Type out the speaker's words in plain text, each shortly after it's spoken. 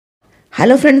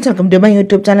Hello friends, welcome to my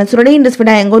YouTube channel. So today in this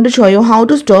video I am going to show you how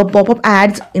to stop pop-up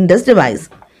ads in this device.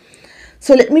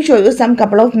 So let me show you some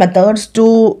couple of methods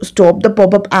to stop the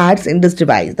pop-up ads in this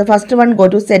device. The first one, go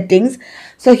to settings.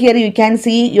 So here you can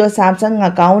see your Samsung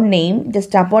account name.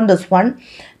 Just tap on this one.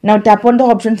 Now tap on the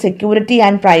option security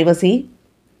and privacy.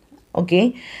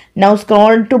 Okay, now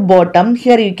scroll to bottom.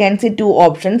 Here you can see two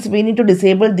options. We need to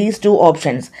disable these two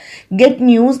options. Get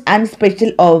news and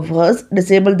special offers.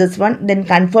 Disable this one, then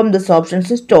confirm this option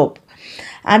to stop.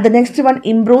 And the next one,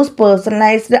 improves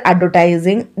personalized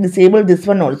advertising. Disable this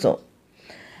one also.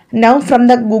 Now from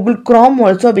the Google Chrome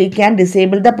also we can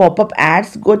disable the pop-up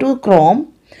ads. Go to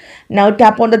Chrome. Now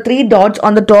tap on the three dots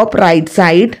on the top right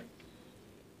side.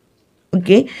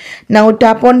 Okay, now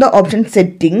tap on the option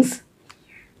settings.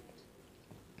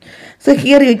 So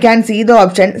here you can see the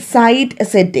option site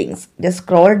settings. Just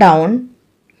scroll down.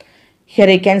 Here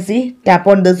you can see, tap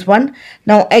on this one.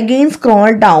 Now again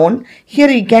scroll down. Here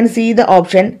you can see the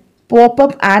option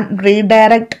pop-up and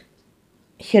redirect.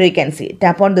 Here you can see,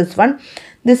 tap on this one.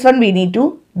 This one we need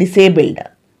to disable.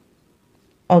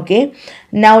 Okay.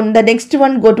 Now the next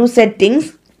one, go to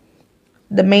settings.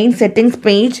 The main settings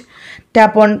page.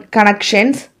 Tap on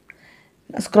connections.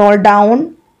 Scroll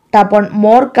down. Tap on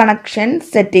more connection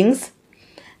settings.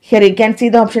 Here you can see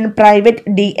the option private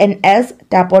DNS.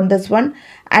 Tap on this one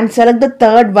and select the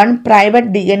third one,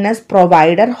 private DNS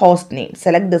provider host name.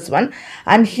 Select this one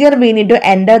and here we need to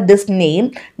enter this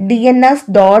name,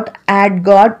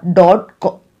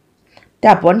 dns.adguard.com.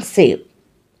 Tap on save.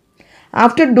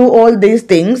 After do all these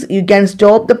things, you can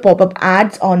stop the pop-up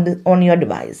ads on your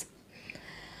device.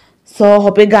 So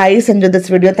hope you guys enjoyed this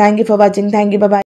video. Thank you for watching. Thank you. Bye bye.